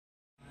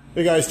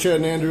Hey guys, Chad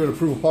and Andrew at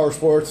Approval Power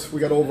Sports. We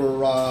got over,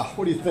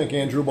 what do you think,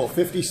 Andrew, about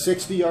 50,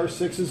 60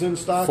 R6s in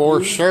stock?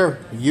 For sure.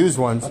 Used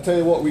ones. I'll tell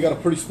you what, we got a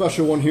pretty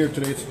special one here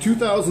today. It's a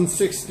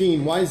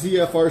 2016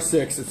 YZFR6.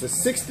 It's a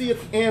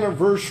 60th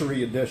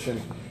anniversary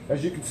edition.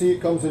 As you can see,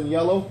 it comes in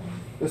yellow.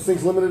 This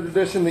thing's limited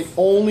edition.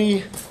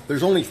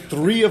 There's only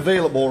 3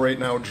 available right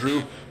now,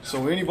 Drew.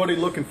 So anybody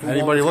looking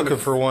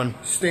for one,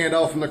 stand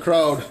out from the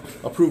crowd,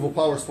 Approval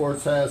Power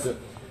Sports has it.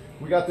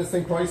 We got this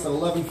thing priced at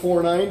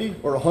 $11,490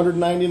 or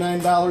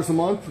 $199 a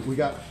month. We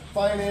got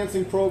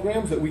financing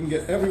programs that we can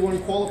get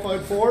everyone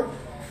qualified for.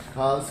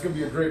 This is going to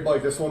be a great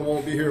bike. This one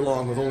won't be here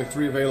long with only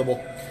 3 available.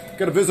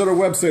 Got to visit our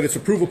website. It's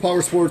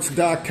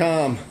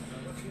approvalpowersports.com.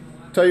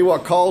 Tell you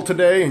what, call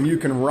today and you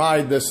can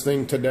ride this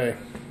thing today.